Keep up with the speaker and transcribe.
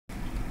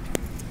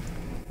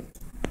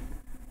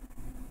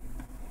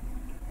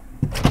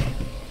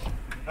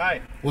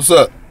Hi. What's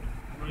up?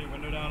 Roll your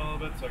window down a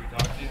little bit so I can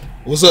talk to you.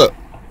 What's up?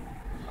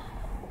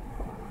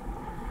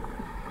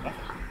 Nothing.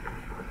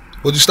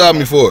 What'd you stop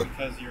me for?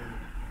 Because you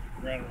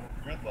ran a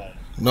red light.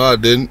 No, I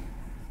didn't.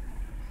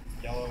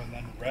 Yellow and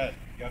then red.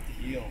 You have to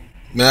yield.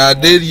 Man, I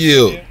did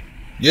yield.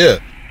 Yeah.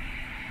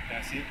 Can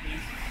I see it, please?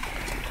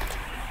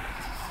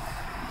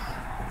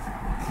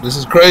 This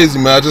is crazy,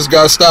 man. I just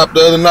got stopped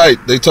the other night.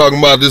 They talking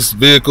about this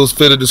vehicle's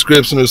fit a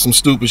description or some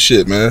stupid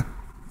shit, man.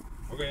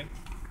 Okay.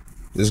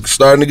 It's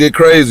starting to get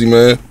crazy,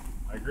 man.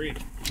 I agree.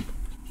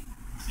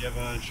 You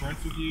have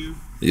insurance with you?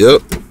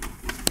 Yep.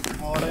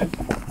 Holiday?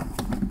 Can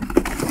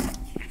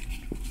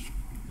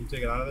you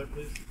take it out of there,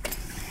 please?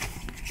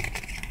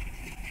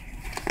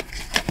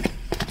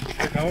 Where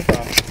are you coming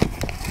from?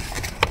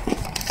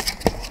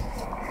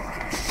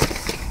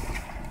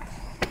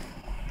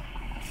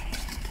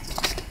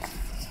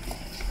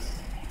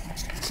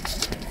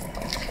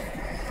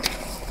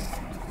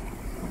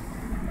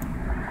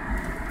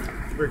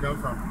 Where you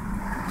coming from?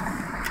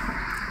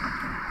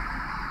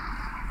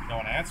 You don't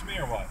want to answer me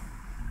or what?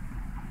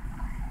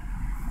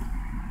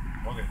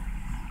 Okay.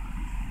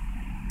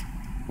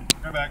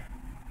 Come back.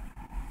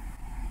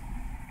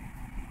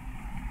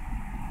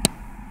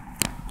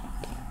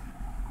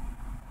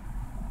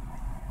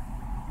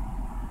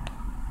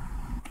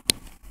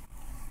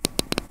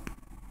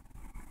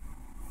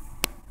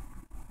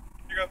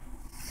 Here you go.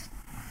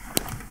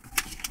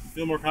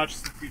 Feel more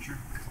conscious in the future.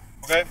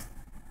 Okay?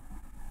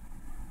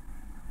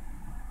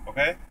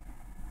 Okay?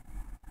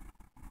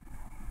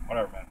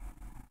 Whatever, man.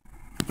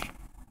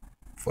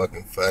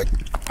 Fucking fact.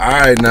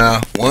 Alright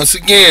now, once a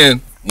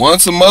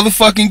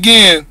motherfucking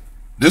again,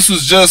 this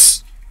was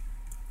just,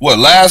 what,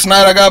 last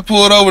night I got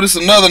pulled over, this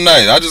another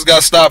night. I just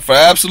got stopped for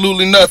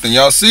absolutely nothing.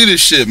 Y'all see this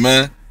shit,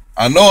 man.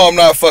 I know I'm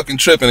not fucking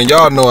tripping, and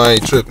y'all know I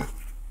ain't tripping.